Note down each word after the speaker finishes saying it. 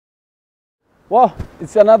Well,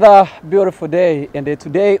 it's another beautiful day, and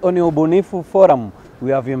today on UBUNIFU Forum,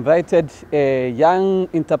 we have invited a young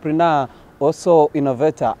entrepreneur, also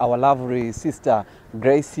innovator, our lovely sister,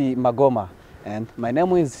 Grace Magoma. And my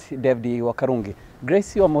name is David Wakarungi.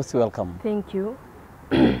 Grace, you are most welcome. Thank you.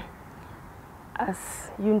 As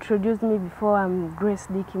you introduced me before, I'm Grace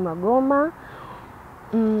Diki Magoma.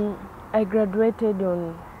 I graduated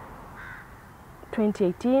on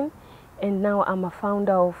 2018, and now I'm a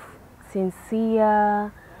founder of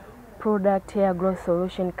Sincere Product Hair Growth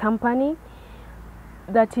Solution Company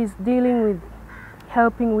that is dealing with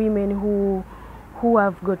helping women who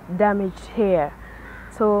have got damaged hair.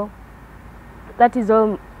 So that is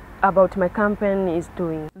all about my company is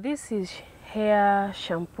doing. This is hair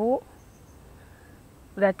shampoo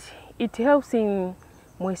that it helps in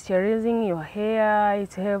moisturizing your hair,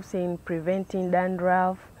 it helps in preventing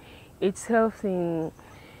dandruff, it helps in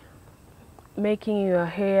making your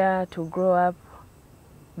hair to grow up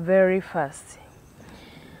very fast.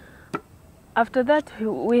 After that,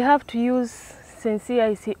 we have to use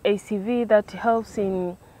Sincere ACV that helps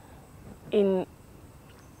in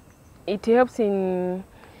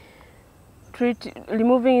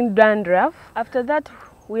removing dandruff. After that,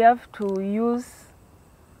 we have to use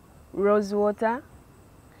rose water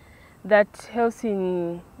that helps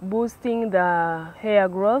in boosting the hair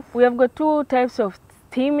growth. We have got two types of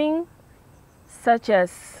steaming, such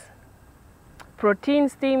as protein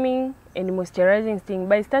steaming and moisturizing steaming.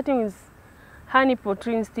 By starting with honey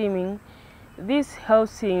protein steaming, this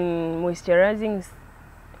helps in moisturizing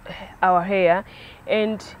our hair,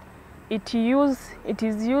 and it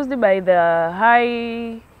is used by the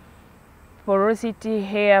high porosity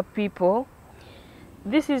hair people.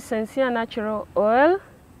 This is Sincere natural oil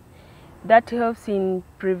that helps in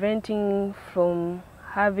preventing from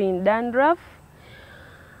having dandruff,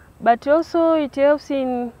 but also it helps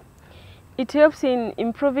in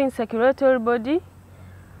improving circulatory body,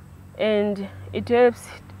 and it helps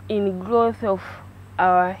in growth of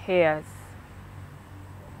our hairs.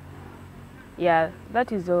 Yeah,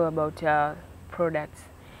 that is all about our products,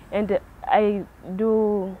 and I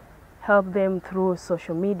do help them through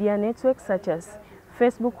social media networks such as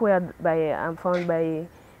Facebook, whereby I'm found by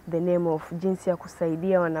the name of Jinsi ya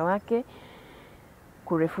Kusaidia Wanawake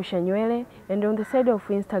Kurefusha Nywele, and on the side of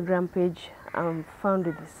Instagram page I'm found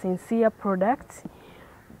with Sincere Products,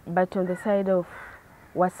 but on the side of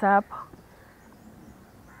WhatsApp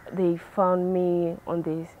they found me on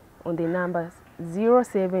the numbers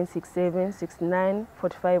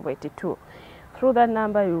 0767694582. Through that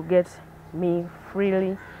number you get me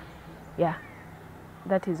freely. Yeah,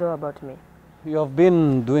 that is all about me. You have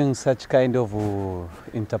been doing such kind of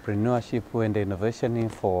entrepreneurship and innovation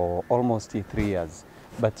for almost 3 years,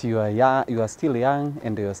 but you are still young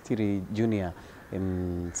and you are still a junior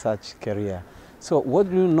in such career. So what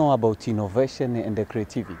do you know about innovation and the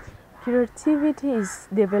creativity? Creativity is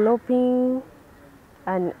developing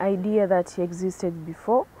an idea that existed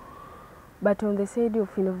before, but on the side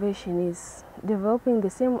of innovation is developing the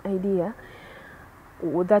same idea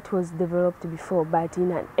that was developed before, but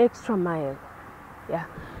in an extra mile. Yeah,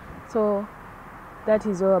 so that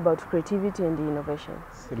is all about creativity and innovation.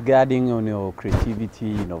 Regarding on your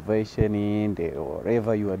creativity, innovation, and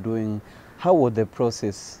whatever you are doing, how was the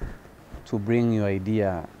process to bring your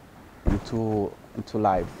idea into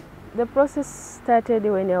life? The process started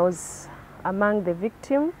when I was among the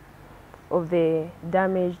victim of the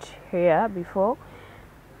damaged hair before,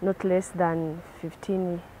 not less than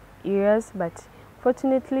 15 years, but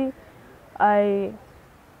fortunately I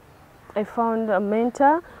found a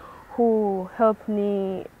mentor who helped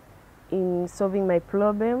me in solving my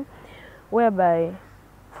problem, whereby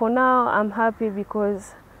for now I'm happy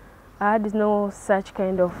because I had no such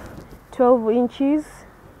kind of 12 inches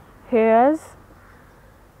hairs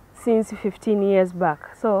since 15 years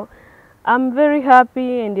back. So I'm very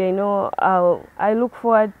happy, and I know I look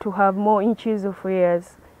forward to have more inches of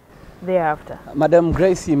hairs thereafter. Madam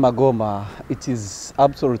Grace Magoma, it is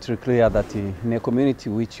absolutely clear that in a community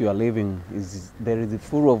which you are living, there is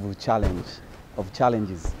full of challenges.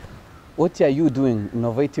 What are you doing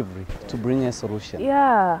innovatively to bring a solution?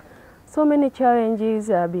 Yeah, so many challenges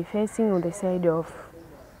I'll be facing on the side of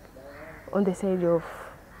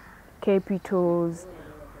capitals.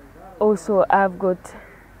 Also, I've got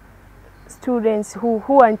students who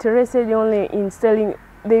are interested only in selling.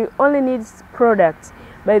 They only need products,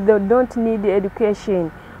 but they don't need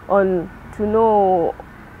education on to know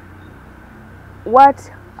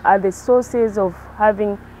what are the sources of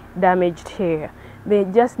having damaged hair. They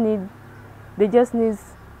just need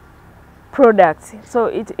products. So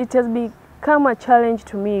it has become a challenge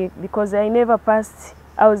to me because I never passed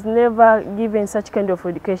I was never given such kind of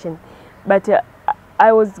education, but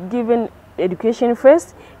I was given education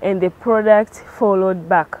first and the product followed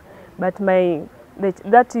back. But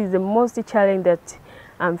that is the most challenge that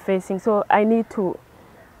I'm facing. So I need to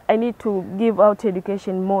give out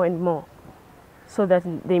education more and more so that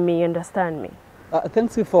they may understand me.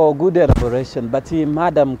 Thanks for good elaboration. But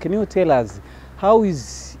madam, can you tell us how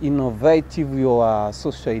is innovative your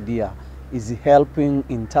social idea is helping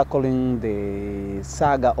in tackling the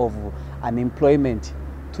saga of unemployment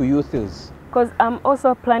to youths? Because I'm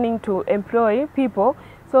also planning to employ people,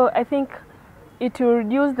 so I think it will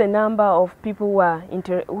reduce the number of people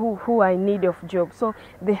who are in need of jobs. So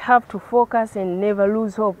they have to focus and never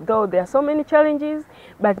lose hope. Though there are so many challenges,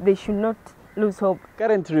 but they should not lose hope.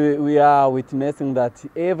 Currently, we are witnessing that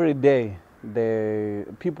every day the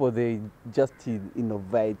people, they just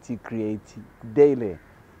innovate, create daily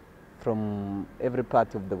from every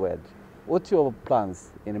part of the world. What's your plans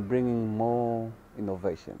in bringing more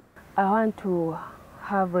innovation? I want to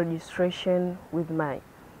have registration with my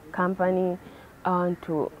company. I want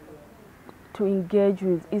to engage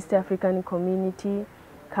with East African community,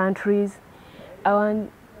 countries. I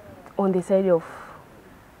want on the side of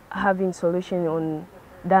having solution on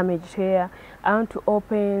damaged hair. I want to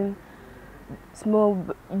open small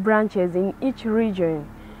branches in each region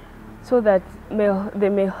so that they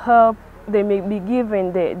may be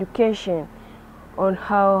given the education on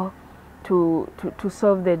how to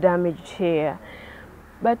solve the damaged hair.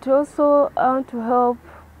 But also I want to help,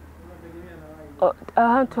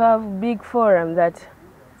 I want to have big forum that,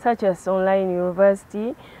 such as online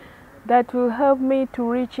university, that will help me to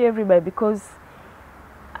reach everybody, because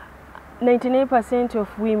 99%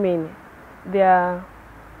 of women, they are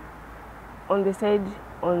on the side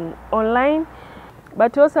online.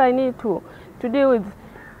 But also I need to deal with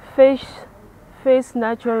face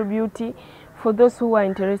natural beauty for those who are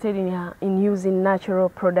interested in using natural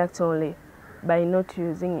products only, by not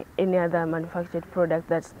using any other manufactured product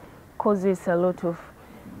that causes a lot of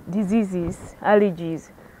diseases,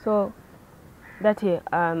 allergies. So that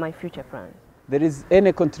are my future plans. There is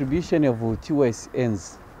any contribution of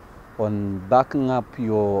TYSNs on backing up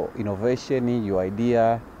your innovation, your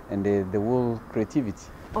idea, and the whole creativity?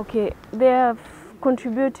 Okay, they have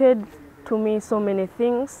contributed to me so many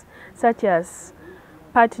things, such as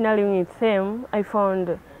partnering with them. I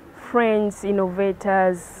found friends,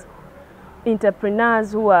 innovators,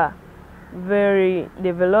 entrepreneurs who are very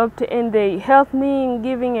developed, and they helped me in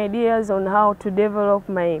giving ideas on how to develop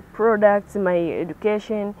my products, my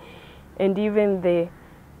education, and even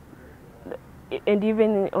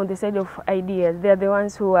on the side of ideas. They are the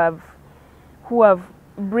ones who have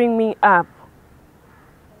bring me up.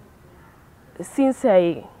 Since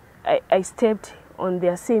I stepped on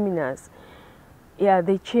their seminars, yeah,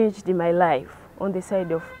 they changed my life on the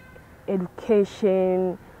side of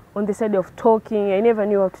education, on the side of talking. I never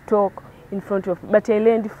knew how to talk in front of, but I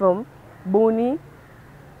learned from Boni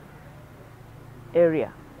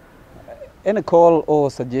area. Any call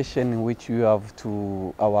or suggestion which you have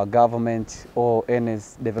to our government or any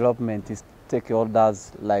development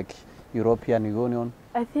stakeholders like European Union?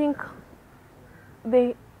 I think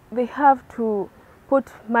they have to put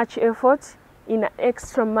much effort in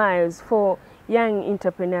extra miles for young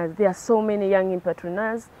entrepreneurs. There are so many young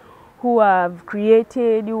entrepreneurs who have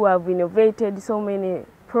created, who have innovated so many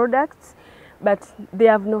products, but they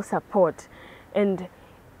have no support. And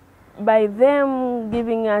by them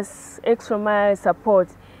giving us extra mile support,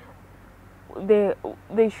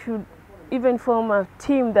 they should even form a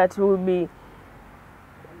team that will be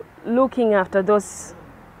looking after those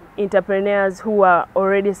entrepreneurs who are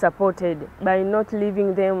already supported, by not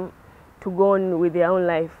leaving them to go on with their own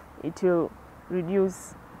life. It will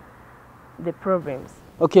reduce the problems.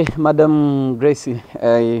 Okay, Madam Gracie,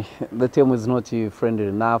 the term is not friendly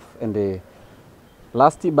enough, and the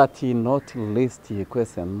last but not least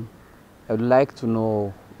question, I would like to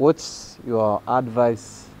know what's your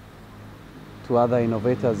advice to other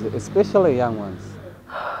innovators, especially young ones?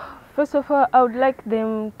 First of all, I would like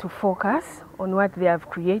them to focus on what they have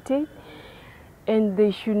created, and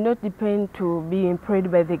they should not depend to be employed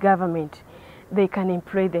by the government. They can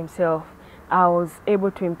employ themselves. I was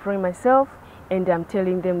able to employ myself, and I'm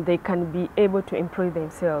telling them they can be able to employ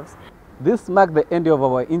themselves. This marks the end of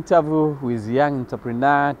our interview with young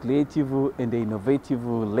entrepreneur, creative and innovative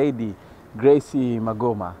lady, Gracie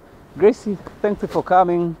Magoma. Gracie, thank you for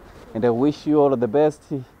coming, and I wish you all the best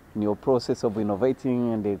in your process of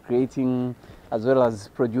innovating and creating, as well as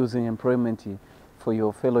producing employment for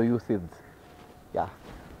your fellow youth. Yeah,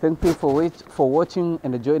 thank you for watching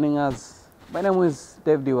and joining us. My name is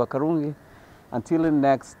David Wakarungi. Until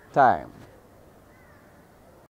next time.